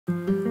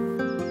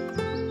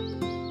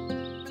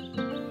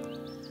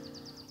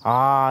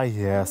Ah,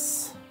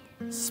 yes,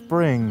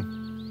 spring.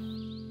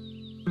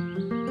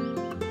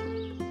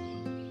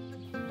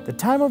 The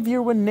time of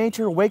year when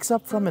nature wakes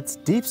up from its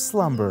deep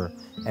slumber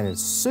and is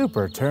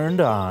super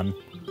turned on.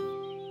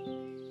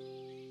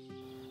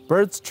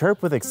 Birds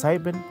chirp with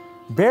excitement,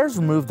 bears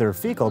remove their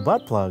fecal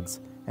butt plugs,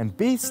 and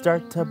bees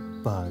start to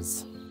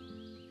buzz.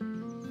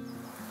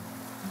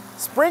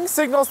 Spring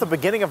signals the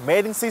beginning of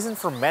mating season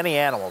for many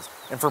animals,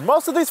 and for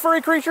most of these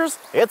furry creatures,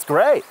 it's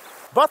great.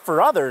 But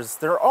for others,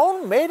 their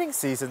own mating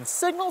season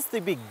signals the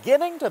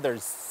beginning to their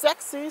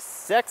sexy,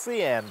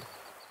 sexy end.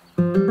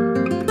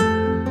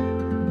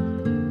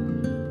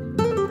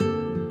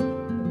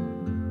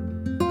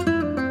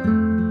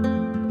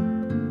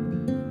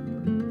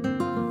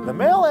 The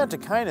male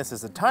Antechinus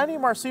is a tiny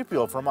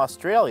marsupial from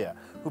Australia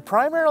who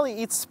primarily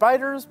eats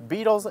spiders,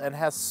 beetles, and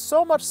has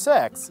so much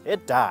sex,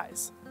 it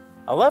dies.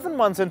 11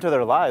 months into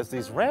their lives,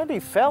 these randy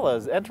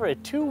fellas enter a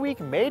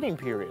 2-week mating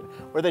period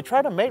where they try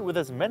to mate with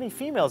as many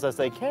females as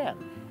they can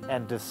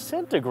and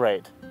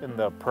disintegrate in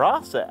the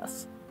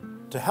process.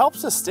 To help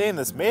sustain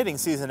this mating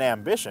season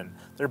ambition,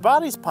 their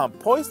bodies pump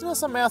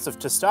poisonous amounts of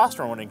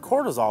testosterone and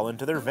cortisol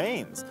into their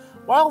veins.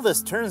 While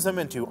this turns them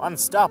into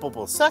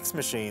unstoppable sex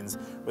machines,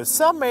 with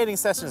some mating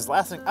sessions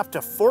lasting up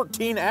to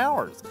 14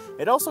 hours,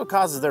 it also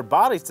causes their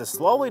bodies to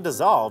slowly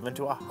dissolve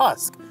into a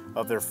husk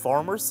of their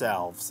former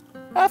selves.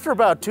 After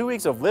about 2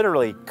 weeks of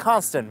literally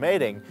constant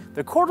mating,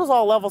 the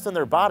cortisol levels in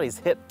their bodies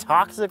hit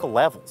toxic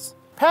levels.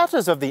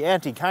 Patches of the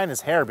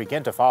Antechinus hair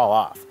begin to fall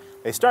off.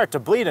 They start to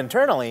bleed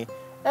internally,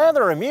 and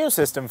their immune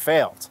system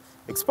fails,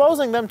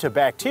 exposing them to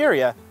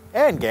bacteria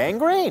and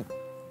gangrene.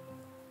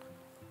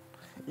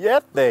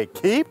 Yet they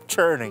keep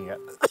churning it.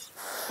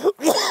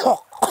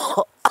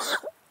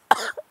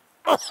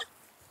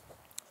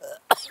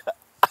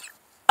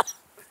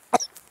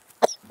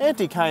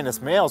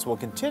 Antechinus males will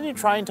continue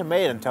trying to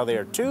mate until they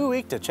are too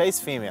weak to chase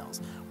females,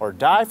 or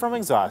die from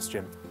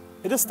exhaustion.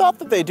 It is thought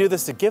that they do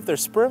this to give their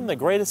sperm the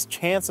greatest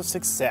chance of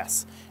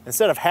success.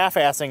 Instead of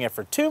half-assing it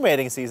for 2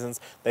 mating seasons,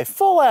 they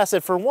full-ass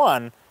it for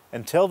 1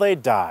 until they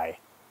die.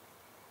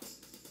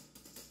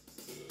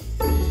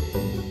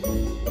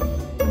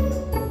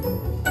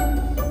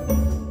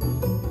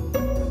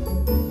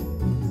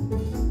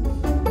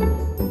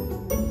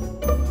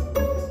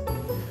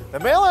 The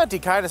male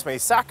Antechinus may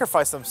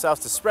sacrifice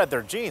themselves to spread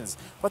their genes,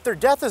 but their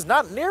death is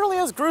not nearly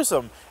as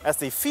gruesome as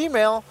the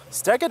female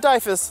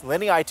Stegodiphyus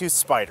lineatus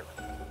spider.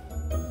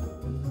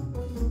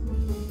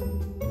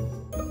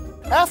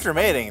 After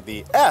mating,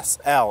 the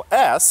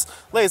SLS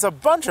lays a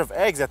bunch of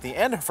eggs at the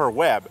end of her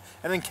web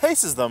and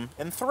encases them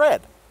in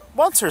thread.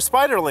 Once her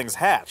spiderlings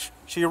hatch,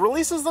 she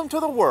releases them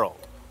to the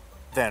world,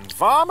 then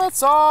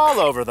vomits all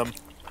over them.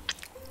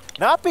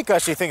 Not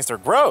because she thinks they're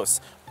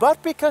gross,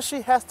 but because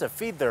she has to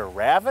feed their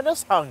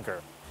ravenous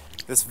hunger.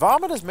 This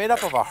vomit is made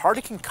up of a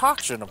hearty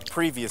concoction of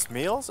previous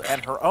meals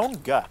and her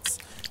own guts.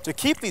 To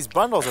keep these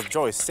bundles of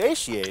joy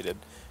satiated,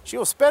 she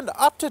will spend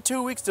up to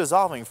 2 weeks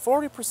dissolving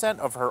 40%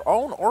 of her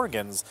own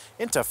organs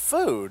into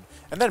food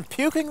and then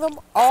puking them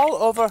all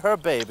over her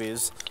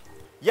babies.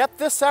 Yet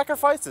this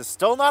sacrifice is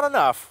still not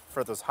enough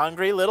for those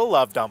hungry little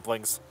love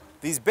dumplings.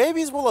 These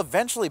babies will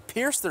eventually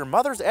pierce their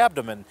mother's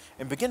abdomen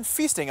and begin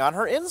feasting on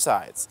her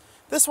insides.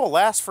 This will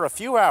last for a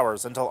few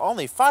hours until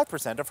only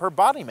 5% of her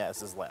body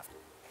mass is left.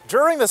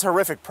 During this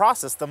horrific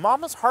process, the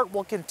mama's heart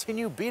will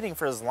continue beating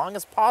for as long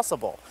as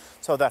possible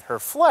so that her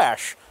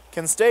flesh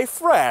can stay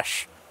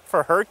fresh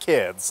for her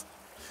kids.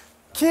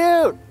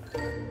 Cute!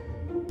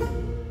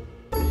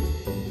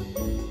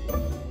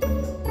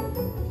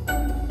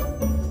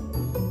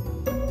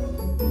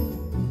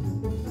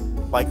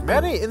 Like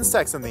many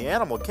insects in the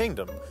animal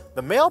kingdom,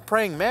 the male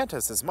praying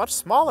mantis is much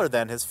smaller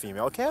than his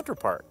female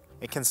counterpart.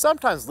 It can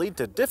sometimes lead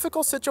to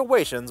difficult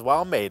situations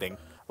while mating,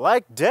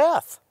 like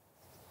death.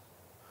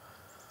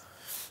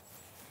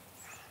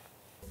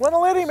 When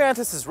a lady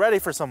mantis is ready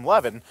for some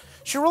lovin',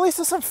 she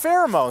releases some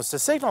pheromones to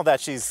signal that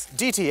she's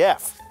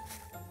DTF.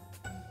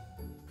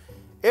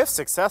 If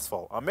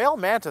successful, a male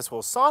mantis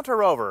will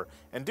saunter over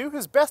and do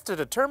his best to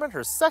determine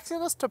her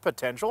sexiness to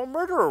potential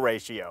murderer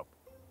ratio.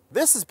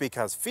 This is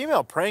because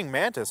female praying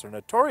mantis are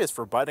notorious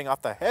for biting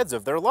off the heads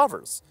of their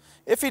lovers.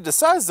 If he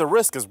decides the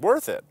risk is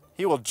worth it,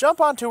 he will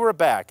jump onto her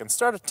back and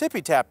start a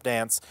tippy-tap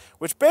dance,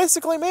 which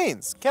basically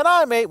means, "Can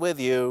I mate with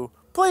you?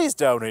 Please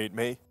don't eat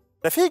me."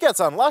 If he gets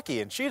unlucky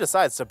and she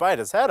decides to bite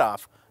his head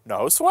off,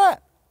 no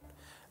sweat.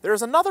 There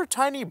is another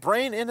tiny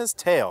brain in his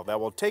tail that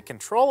will take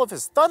control of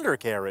his thunder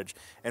carriage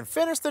and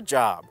finish the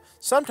job,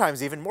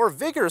 sometimes even more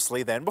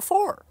vigorously than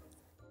before.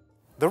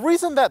 The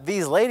reason that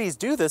these ladies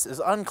do this is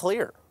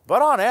unclear,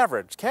 but on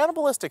average,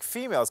 cannibalistic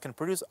females can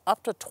produce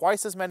up to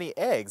twice as many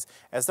eggs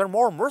as their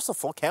more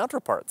merciful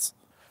counterparts.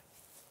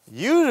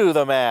 You do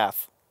the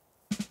math.